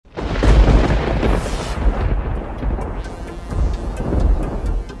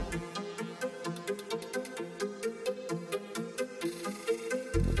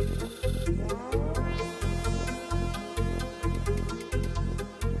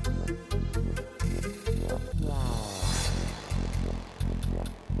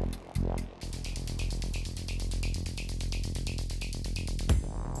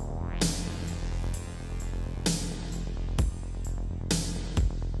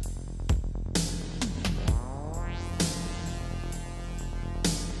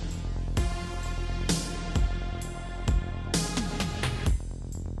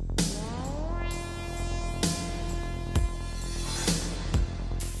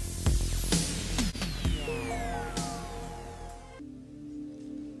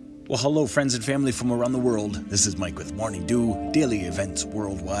Well, hello friends and family from around the world. This is Mike with Morning Dew, daily events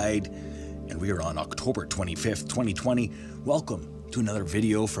worldwide, and we are on October 25th, 2020. Welcome to another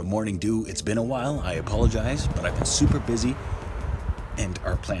video from Morning Dew. It's been a while, I apologize, but I've been super busy, and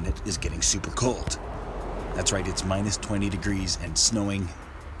our planet is getting super cold. That's right, it's minus 20 degrees and snowing.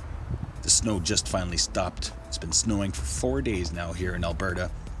 The snow just finally stopped. It's been snowing for 4 days now here in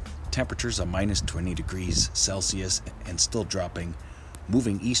Alberta. Temperatures are minus 20 degrees Celsius and still dropping,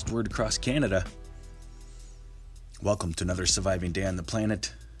 moving eastward across Canada. Welcome to another surviving day on the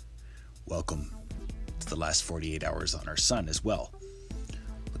planet. Welcome to the last 48 hours on our sun as well.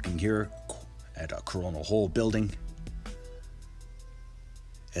 Looking here at a coronal hole building,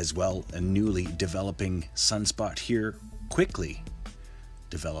 as well a newly developing sunspot here, quickly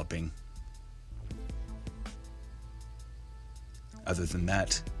developing. Other than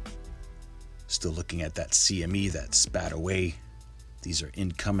that, still looking at that CME that spat away. These are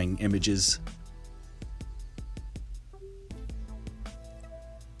incoming images.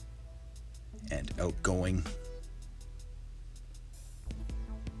 And outgoing.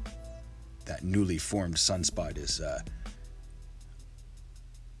 That newly formed sunspot is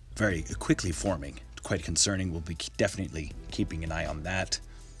very quickly forming. Quite concerning. We'll be definitely keeping an eye on that.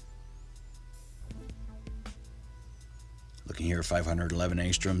 Looking here, 511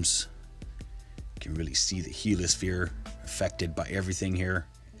 angstroms. You can really see the heliosphere affected by everything here,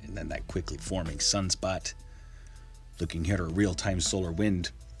 and then that quickly forming sunspot. Looking here at our real-time solar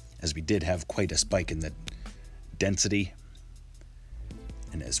wind, as we did have quite a spike in the density,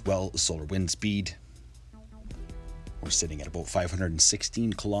 and as well solar wind speed. We're sitting at about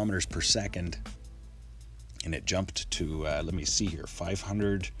 516 kilometers per second, and it jumped to let me see here,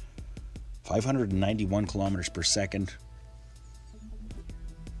 591 kilometers per second.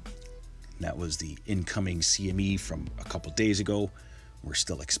 That was the incoming CME from a couple days ago. We're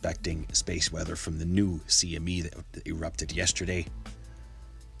still expecting space weather from the new CME that erupted yesterday.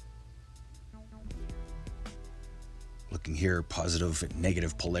 Looking here, positive and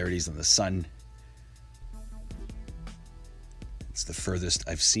negative polarities on the sun. It's the furthest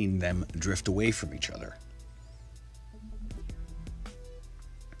I've seen them drift away from each other.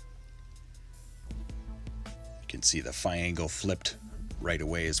 You can see the phi angle flipped right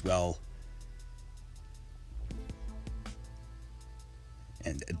away as well.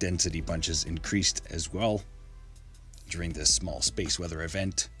 And density bunches increased as well during this small space weather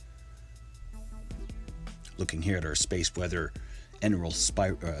event. Looking here at our space weather, annual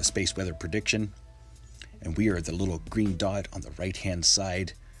space weather prediction, and we are the little green dot on the right hand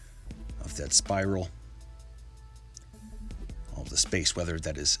side of that spiral. All the space weather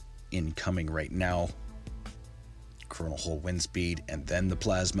that is incoming right now, coronal hole wind speed, and then the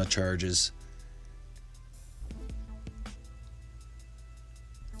plasma charges.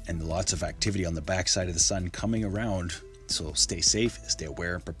 And lots of activity on the backside of the sun coming around. So stay safe, stay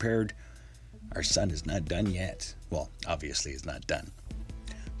aware and prepared. Our sun is not done yet. Well, obviously it's not done.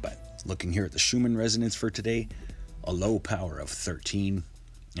 But looking here at the Schumann resonance for today, a low power of 13,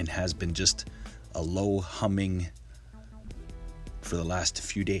 and has been just a low humming for the last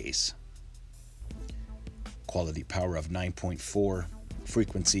few days. Quality power of 9.4,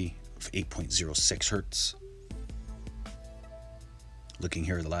 frequency of 8.06 hertz. Looking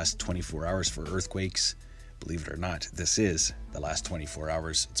here at the last 24 hours for earthquakes. Believe it or not, this is the last 24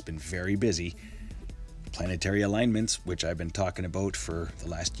 hours. It's been very busy. Planetary alignments, which I've been talking about for the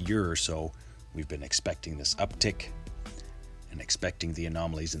last year or so. We've been expecting this uptick and expecting the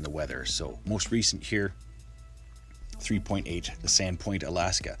anomalies in the weather. So most recent here, 3.8, the Sandpoint,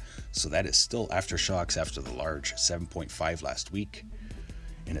 Alaska. So that is still aftershocks after the large 7.5 last week.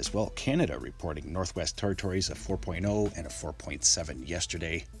 And as well, Canada reporting Northwest Territories a 4.0 and a 4.7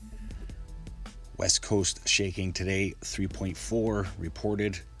 yesterday. West Coast shaking today, 3.4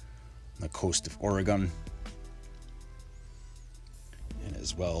 reported on the coast of Oregon. And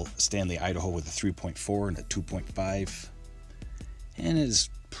as well, Stanley, Idaho with a 3.4 and a 2.5. And it is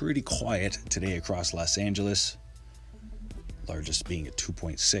pretty quiet today across Los Angeles. Largest being a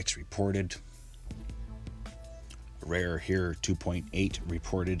 2.6 reported. Rare here, 2.8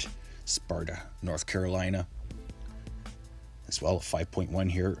 reported, Sparta, North Carolina. As well, 5.1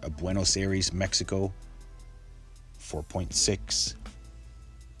 here, Buenos Aires, Mexico,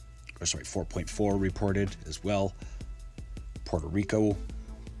 4.4 reported as well. Puerto Rico,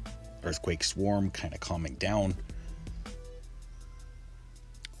 earthquake swarm kind of calming down.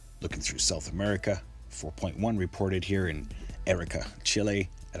 Looking through South America, 4.1 reported here in Arica, Chile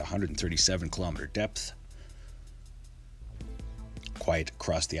at 137 kilometer depth. Quiet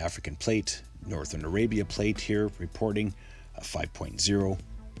across the African plate, Northern Arabia plate here reporting a 5.0.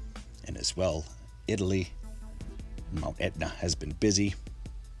 And as well, Italy, Mount Etna has been busy.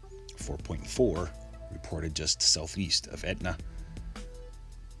 4.4 reported just southeast of Etna.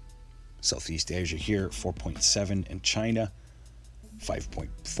 Southeast Asia here, 4.7 in China,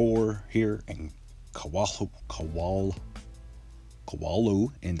 5.4 here in Kuala,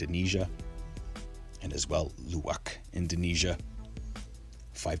 Indonesia, and as well Luwak, Indonesia.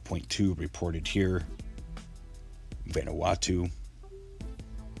 5.2 reported here, Vanuatu.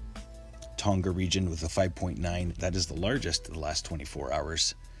 Tonga region with a 5.9, that is the largest in the last 24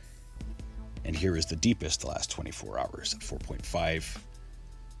 hours. And here is the deepest the last 24 hours at 4.5,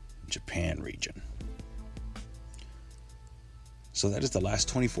 Japan region. So that is the last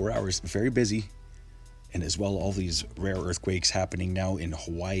 24 hours, very busy. And as well, all these rare earthquakes happening now in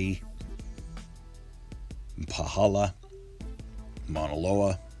Hawaii, Pahala, Mauna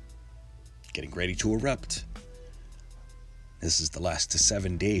Loa, getting ready to erupt. This is the last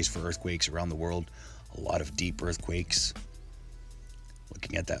 7 days for earthquakes around the world. A lot of deep earthquakes.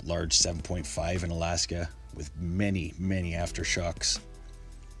 Looking at that large 7.5 in Alaska with many, many aftershocks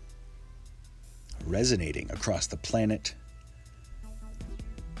resonating across the planet.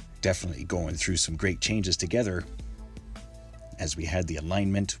 Definitely going through some great changes together as we had the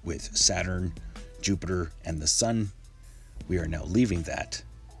alignment with Saturn, Jupiter, and the Sun. We are now leaving that.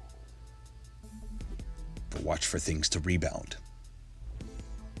 But watch for things to rebound.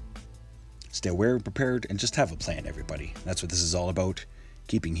 Stay aware and prepared, and just have a plan, everybody. That's what this is all about.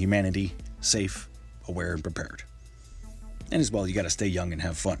 Keeping humanity safe, aware, and prepared. And as well, you got to stay young and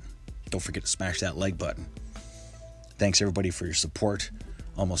have fun. Don't forget to smash that like button. Thanks everybody for your support.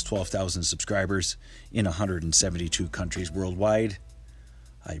 Almost 12,000 subscribers in 172 countries worldwide.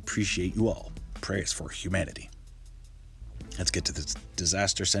 I appreciate you all. Prayers for humanity. Let's get to the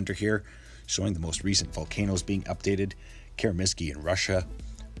disaster center here, showing the most recent volcanoes being updated. Karymsky in Russia,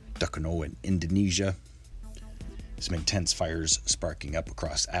 Dukono in Indonesia. Some intense fires sparking up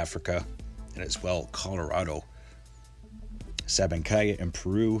across Africa, and as well Colorado. Sabancaya in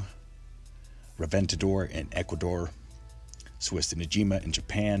Peru, Reventador in Ecuador, Suesta Nejima in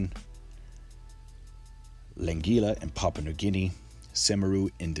Japan, Lenguila in Papua New Guinea, Semeru,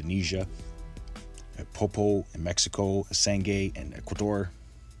 Indonesia, Popo in Mexico, Sangay in Ecuador,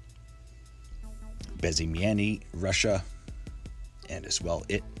 Bezimiani, Russia, and as well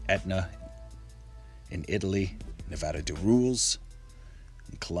Etna in Italy, Nevada de Rules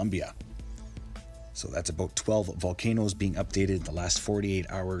in Colombia. So that's about 12 volcanoes being updated in the last 48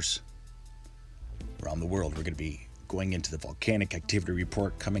 hours around the world. We're going to be going into the volcanic activity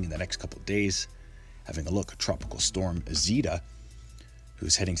report coming in the next couple of days, having a look at Tropical Storm ZETA,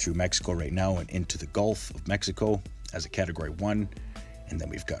 who's heading through Mexico right now and into the Gulf of Mexico as a Category 1. And then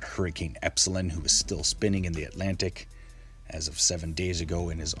we've got Hurricane Epsilon, who is still spinning in the Atlantic as of 7 days ago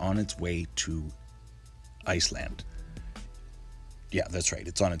and is on its way to Iceland. Yeah, that's right.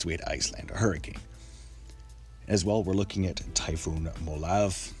 It's on its way to Iceland, a hurricane. As well, we're looking at Typhoon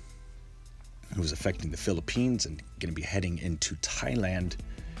Molav, who's affecting the Philippines and going to be heading into Thailand.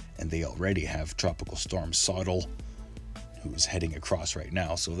 And they already have Tropical Storm Sodal, who is heading across right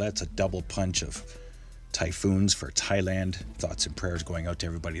now. So that's a double punch of typhoons for Thailand. Thoughts and prayers going out to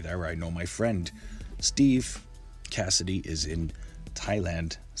everybody there. I know my friend Steve Cassidy is in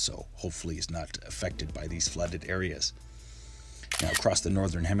Thailand, so hopefully he's not affected by these flooded areas. Now, across the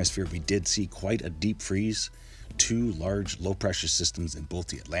northern hemisphere, we did see quite a deep freeze. 2 large low-pressure systems in both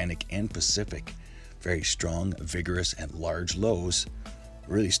the Atlantic and Pacific. Very strong, vigorous, and large lows,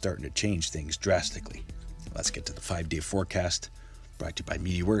 really starting to change things drastically. Let's get to the 5-day forecast, brought to you by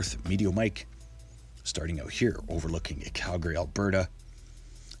MeteoEarth, Meteo Mike. Starting out here, overlooking Calgary, Alberta.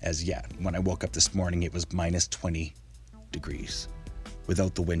 As when I woke up this morning, it was minus 20 degrees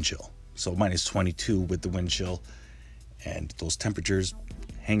without the wind chill. So minus 22 with the wind chill. And those temperatures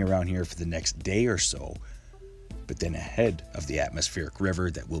hang around here for the next day or so. But then ahead of the atmospheric river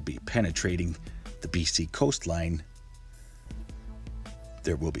that will be penetrating the BC coastline,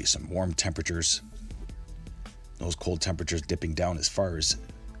 there will be some warm temperatures. Those cold temperatures dipping down as far as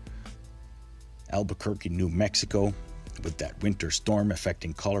Albuquerque, New Mexico, with that winter storm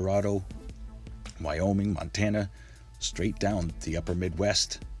affecting Colorado, Wyoming, Montana, straight down the upper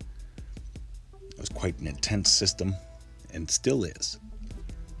Midwest. It was quite an intense system, and still is.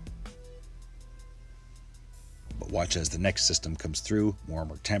 But watch as the next system comes through,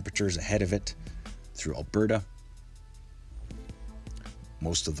 warmer temperatures ahead of it through Alberta.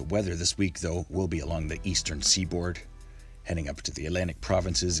 Most of the weather this week, though, will be along the eastern seaboard, heading up to the Atlantic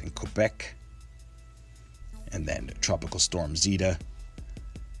provinces in Quebec. And then Tropical Storm ZETA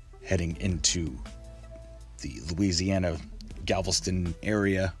heading into the Louisiana, Galveston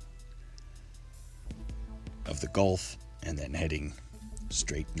area, of the Gulf and then heading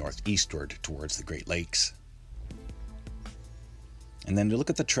straight northeastward towards the Great Lakes. And then to look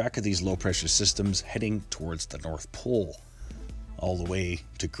at the track of these low pressure systems heading towards the North Pole, all the way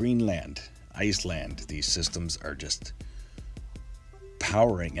to Greenland, Iceland. These systems are just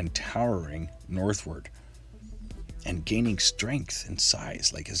powering and towering northward and gaining strength and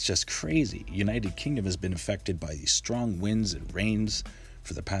size. Like, it's just crazy. United Kingdom has been affected by these strong winds and rains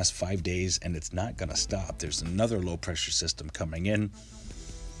for the past 5 days, and it's not going to stop. There's another low pressure system coming in,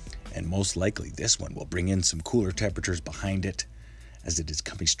 and most likely this one will bring in some cooler temperatures behind it, as it is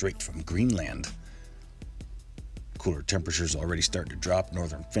coming straight from Greenland. Cooler temperatures already starting to drop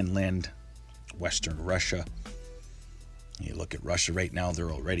northern Finland, western Russia. You look at Russia right now, they're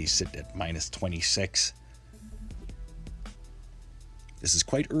already sitting at minus 26. This is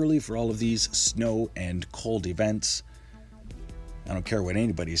quite early for all of these snow and cold events. I don't care what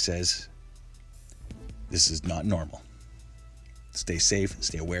anybody says. This is not normal. Stay safe,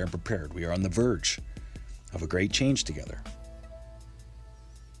 stay aware and prepared. We are on the verge of a great change together.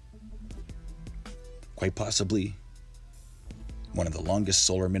 Quite possibly one of the longest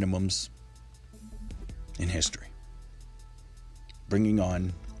solar minimums in history.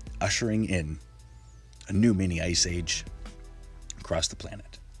 Ushering in a new mini ice age across the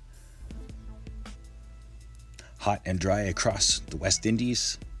planet. Hot and dry across the West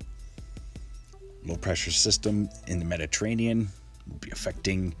Indies. Low pressure system in the Mediterranean will be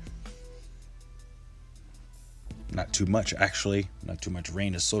affecting not too much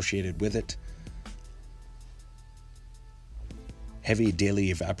rain associated with it. Heavy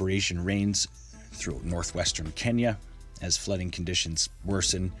daily evaporation rains through northwestern Kenya as flooding conditions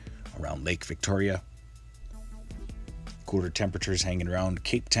worsen around Lake Victoria. Cooler temperatures hanging around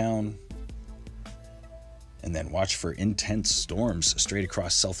Cape Town. And then watch for intense storms straight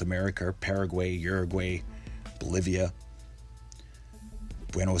across South America, Paraguay, Uruguay, Bolivia,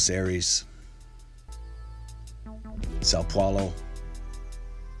 Buenos Aires, Sao Paulo.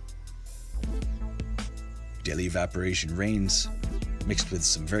 Daily evaporation rains mixed with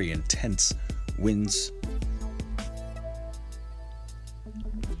some very intense winds.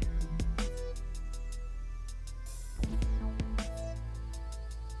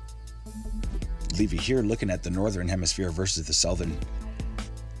 Leave you here looking at the northern hemisphere versus the southern,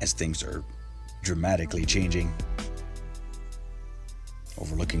 as things are dramatically changing.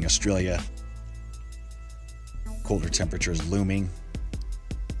 Overlooking Australia, colder temperatures looming,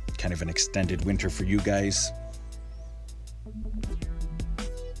 kind of an extended winter for you guys.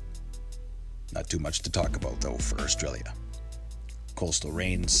 Not too much to talk about though for Australia. Coastal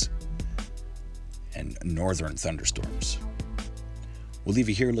rains and northern thunderstorms. We'll leave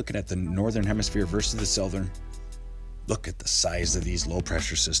you here looking at the northern hemisphere versus the southern. Look at the size of these low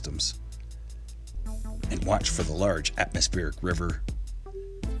pressure systems. And watch for the large atmospheric river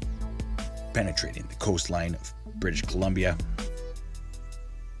penetrating the coastline of British Columbia,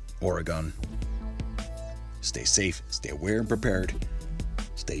 Oregon. Stay safe, stay aware and prepared.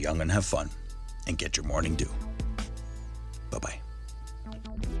 Stay young and have fun. And get your morning dew. Bye-bye.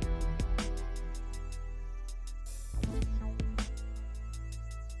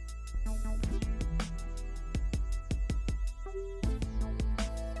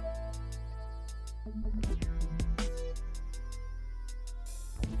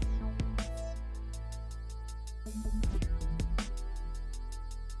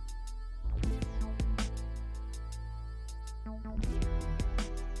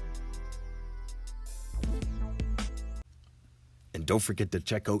 And don't forget to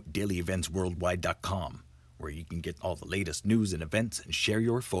check out dailyeventsworldwide.com, where you can get all the latest news and events and share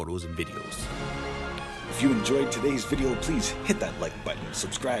your photos and videos. If you enjoyed today's video, please hit that like button,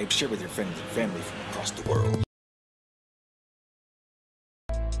 subscribe, share with your friends and family from across the world.